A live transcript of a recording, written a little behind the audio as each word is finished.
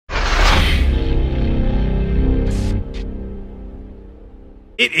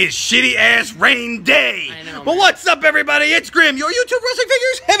It is shitty ass rain day. I know, but man. what's up, everybody? It's Grim, your YouTube Wrestling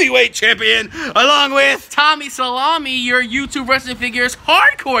Figures heavyweight champion, along with Tommy Salami, your YouTube Wrestling Figures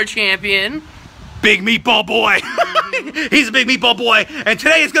hardcore champion. Big Meatball Boy. He's a big meatball boy, and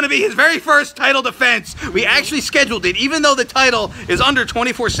today is going to be his very first title defense. We actually scheduled it, even though the title is under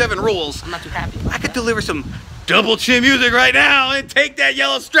 24/7 rules. I'm not too happy. I could deliver some double chin music right now and take that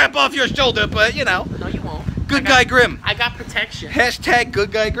yellow strap off your shoulder, but you know. No, you won't. Good guy Grim. I got protection. Hashtag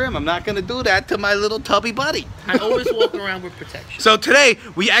good guy Grim. I'm not going to do that to my little tubby buddy. I always walk around with protection. So today,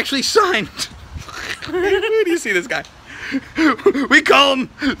 we actually signed... Where do you see this guy? We call him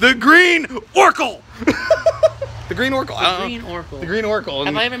the Green Oracle. The Green Oracle. The Green Oracle. The Green Oracle.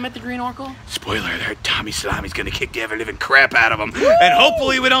 Have I ever met the Green Oracle? Spoiler alert, Tommy Salami's gonna kick the ever-living crap out of him. Woo! And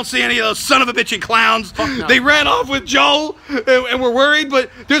hopefully we don't see any of those son-of-a-bitching clowns. Fuck no. They ran off with Joe, and we're worried, but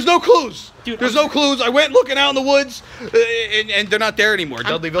there's no clues. Dude, there's no clues. I went looking out in the woods, and they're not there anymore.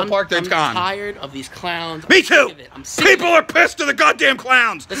 Dudleyville Park, they're gone. I'm tired of these clowns. Me too! I'm sick People of it. are pissed at the goddamn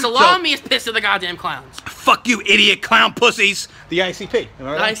clowns. The Salami is pissed at the goddamn clowns. Fuck you, idiot clown pussies. The ICP. Am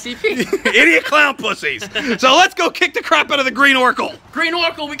I right? The ICP. Idiot clown pussies. So let's go kick the crap out of the Green Oracle. Green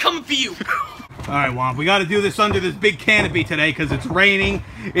Oracle, we coming for you. All right, Womp, we got to do this under this big canopy today because it's raining.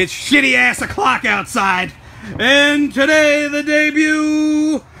 It's shitty ass o'clock outside. And today, the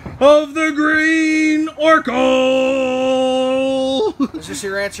debut of the Green Oracle. Is this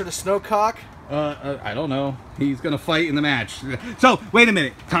your answer to Snowcock? I don't know. He's going to fight in the match. So, wait a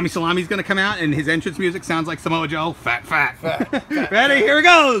minute. Tommy Salami's going to come out and his entrance music sounds like Samoa Joe. Fat, fat. Ready? Here it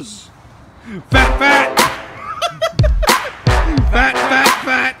goes. Fat, fat. Fat, fat,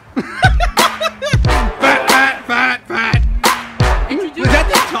 fat. Fat, fat, fat, fat. Was that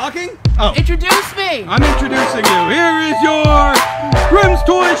them talking? Oh. Introduce me. I'm introducing you. Here is your Grim's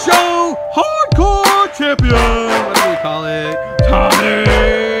Toy Show Hardcore Champion. What do we call it?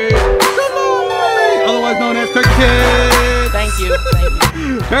 Tommy Salami, otherwise known as Turkey Tits. Thank you. Thank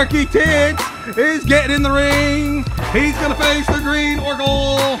you. Turkey Tits is getting in the ring. He's gonna face the Green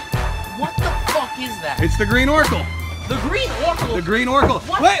Oracle. What the fuck is that? It's the Green Oracle. The Green Oracle. The Green Oracle.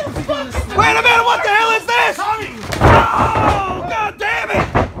 What Wait, the fuck is this? wait a minute. What the hell is this? Tommy. Oh, god damn it!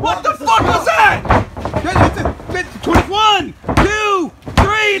 What the fuck was that? It's 21, 2,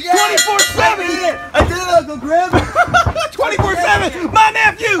 3, it's 24/7. I did it, Uncle Grim. 24/7. My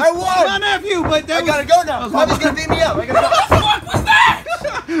nephew. I won. My nephew. But that I gotta go now. Tommy's gonna beat me up. I gotta go. What the fuck was that?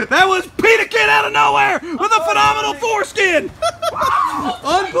 That was Peter Kid out of nowhere with a phenomenal foreskin.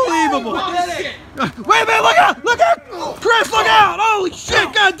 Unbelievable. Wait a minute, look out! Look out! Chris, look out! Holy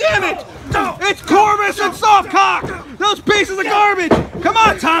shit, god damn it! It's Corvus and Softcock! Those pieces of garbage! Come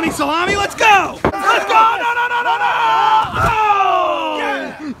on, Tommy Salami, let's go! Let's go! No, no, no, no, no! Oh!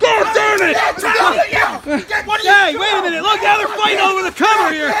 God damn it! Hey, wait a minute, look now, they're fighting over the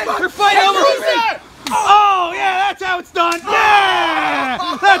cover here! They're fighting over... Oh, yeah, that's how it's done!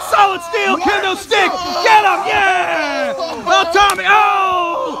 Yeah! That's solid steel kendo stick! Get him! Yeah! Oh, Tommy!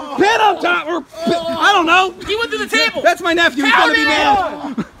 Oh! Pin him, Tommy! I don't know! He went through the table! That's my nephew, he's gonna be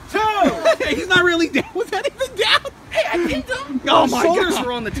Tommy! mad! He's not really down. Was that even down? Hey, I pinned him! Oh my Shoulders god!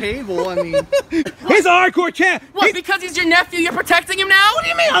 were on the table. I mean, He's a hardcore champ! What, because he's your nephew, you're protecting him now? What do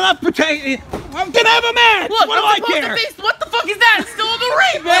you mean? I'm not protecting. I'm gonna have a match! Look, what do I'm I supposed care? to face, what the fuck is that? It's still in the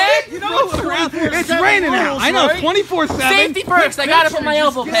ring, man! You know it's raining out. I know, 24/7. Safety first, I gotta put my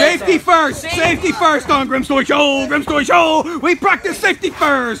elbow pads Safety on. first! Safety first on Grim's Toy Show! Grim's Toy Show! We practice safety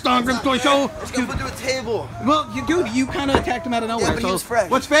first on Grim's Toy Show! let's go to a table. Well, you kind of attacked him out of nowhere. Yeah, but he was fresh.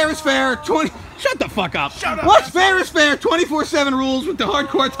 What's fair is fair. Shut the fuck up. What's fair is fair. 24/7 rules with the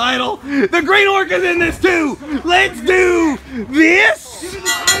hardcore title. The Green Orca's in this too. Let's do this.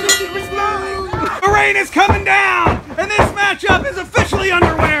 The rain is coming down, and this matchup is officially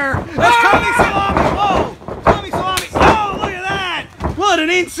underwear. That's Tommy Salami. Whoa, Tommy Salami. Oh, look at that. What an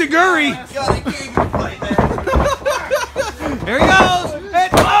insiguri. God, I can't even fight that. Here he goes.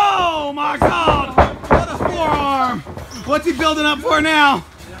 And, oh my God. What a forearm. What's he building up for now?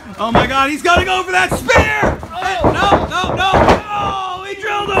 Oh my God, he's gonna go for that spear! No, no, no! Oh, he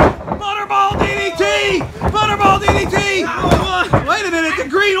drilled him! Butterball DDT! Butterball DDT! Wait a minute, the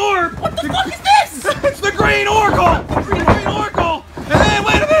green orb! What the fuck is this? It's the Green Oracle! The Green Oracle! And then,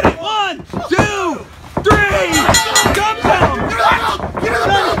 wait a minute! 1, 2, 3! Come down! Give me the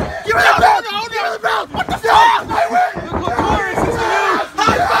belt! Give me the belt! What the fuck? I win! Look what Taurus is to you!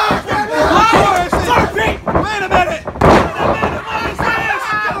 Taurus is... Wait a minute!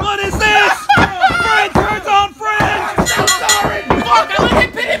 What is this? Friend turns on friend! I'm so sorry! Fuck, I let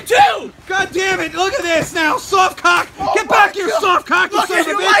him pin him too! God damn it, look at this now, soft cock! Get back here, soft cock, you Look, son of if a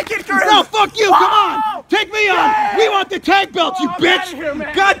you bitch! like it, Chris! No, fuck you, come on! Take take me on. We want the tag belt, you bitch.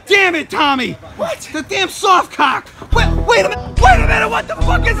 God damn it, Tommy. What? The damn soft cock. Wait a minute. Wait a minute. What the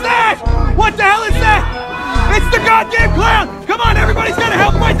fuck is that? What the hell is that? It's the goddamn clown. Come on, everybody's got to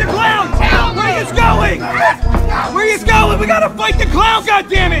help fight the clown. Where is going? Where is going? We got to fight the clown. God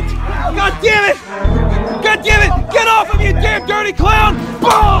damn it. God damn it. God damn it. Get off of me, you damn dirty clown.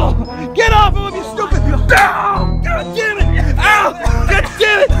 Ball. Get off of him, you stupid. Ow. God damn it. Ow. God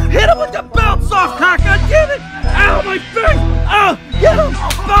damn it. Hit him with the belt, soft cock. God damn it. Ow, my face. Ow. Get him.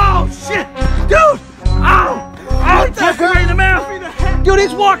 Oh, shit. Dude. Ow. Oh, he punched me in the mouth. Dude,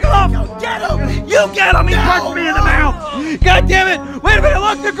 he's walking off. Get him. You get him. He punched me in the mouth. God damn it. Wait a minute.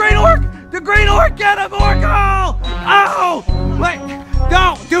 Look, the green orc. The green orc. Get him, orc. Oh. Ow. Wait.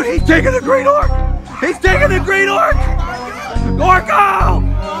 No. Dude, he's taking the green orc. He's taking the green orc. Orco.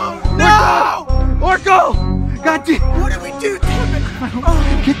 No. Orco. God damn. What do we do?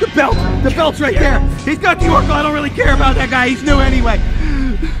 Get the belt. The belt's right there. He's got the orco. I don't really care about that guy. He's new anyway.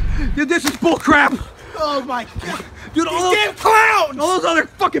 Dude, this is bull crap. Oh my god. Dude, all those damn clowns! All those other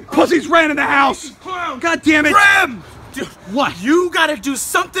fucking pussies ran in the house. God damn it. Graham! Dude, what? You gotta do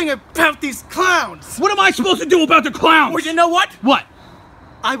something about these clowns. What am I supposed to do about the clowns? Well, you know what? What?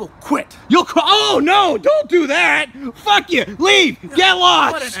 I will quit. You'll quit? Oh, no, don't do that. Fuck you. Leave. Get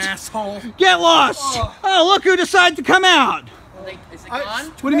lost. What an asshole. Get lost. Oh, look who decided to come out. Is it gone?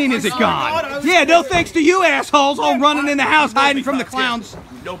 What do you mean, is it gone? Yeah, no thanks to you assholes all running in the house hiding from the clowns.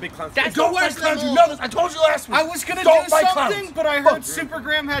 No big clowns. That's Don't the wear worst clowns. You level. know this. I told you last week. I was gonna Don't do like something, clowns. but I heard Super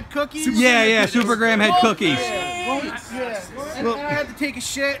Graham had cookies. Yeah, Super Graham had cookies. And I had to take a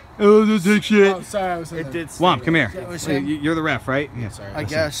shit. Oh, this is shit. Oh, sorry, I was. It did. Womp, come here. was him. You're the ref, right? Yeah, sorry. I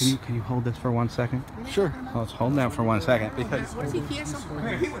guess. Can you hold this for 1 second? Sure. Oh, let's hold that for 1 second because.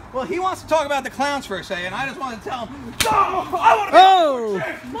 Well, he wants to talk about the clowns for a second. I just want to tell him. No, I want to. Oh!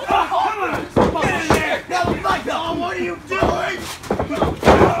 Get in there! Oh, what are you doing?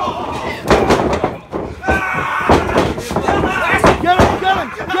 Get him! Get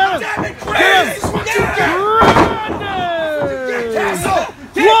him! Get him!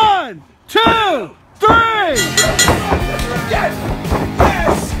 1, 2, 3!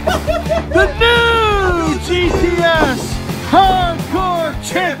 The new GTS Hardcore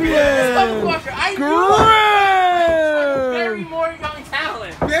Champion! Very more young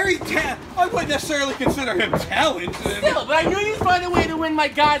talent. Very talent. I wouldn't necessarily consider him talented. Still, but I knew you'd find a way to win my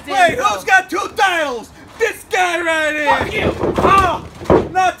goddamn Wait, belt. who's got 2 titles? This guy right here. Fuck you. Oh,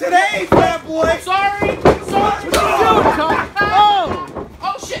 not today, fat boy. Sorry.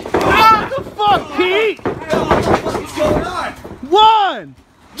 Oh shit. What the fuck, Pete? What's going on? 1,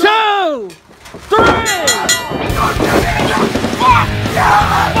 2, 3!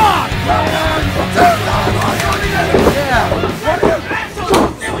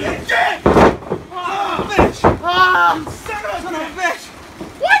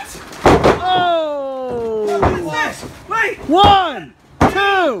 Wait! 1, 2, 3!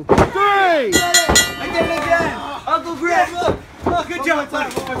 I did it again! Uncle Greg, look! Oh, good job,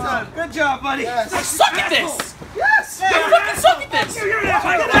 buddy! Good job, buddy! I suck at this. Yes! I fucking suck at this.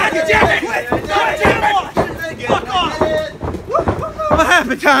 Fuck off! What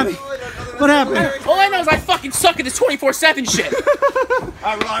happened, Tommy? What happened? All I know is I fucking suck at this 24/7 shit.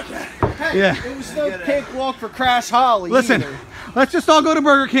 I rock it. Yeah. It was no cakewalk for Crash Holly. Listen, either. let's just all go to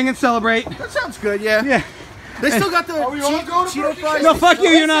Burger King and celebrate. That sounds good, yeah. Yeah. They still got the Cheeto fries. No, fuck you,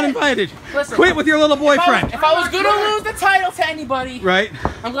 you're not invited. Listen, Quit with your little boyfriend. If I was gonna lose the title to anybody, Right?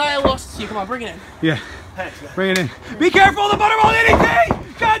 I'm glad I lost it to you. Come on, bring it in. Yeah. Bring it in. Be careful, the butterball anything!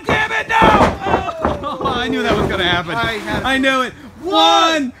 God damn it, no! Oh, I knew that was gonna happen. I knew it.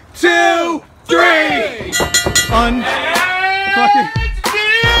 1, 2, 3! Fucking.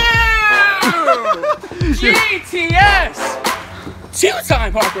 GTS!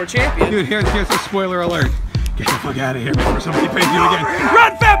 Two-time hardcore champion. Dude, here's the spoiler alert. Get the fuck out of here before somebody pays you again.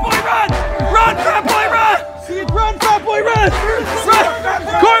 Run, fat boy, run! Run, fat boy, run! Run, fat boy, run! Run!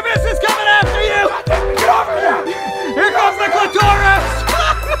 Corvus is coming after you! Get over here! Here comes the clitoris!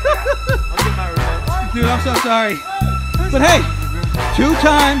 Dude, I'm so sorry. But hey,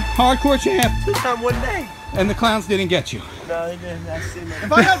 2-time hardcore champ. 2-time 1 day. And the clowns didn't get you. No, they didn't. I see that.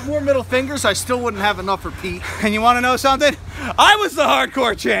 If I had more middle fingers, I still wouldn't have enough for Pete. And you want to know something? I was the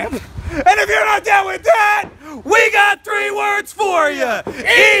hardcore champ. And if you're not down with that, we got 3 words for you.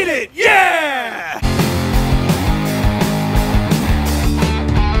 Eat it, yeah!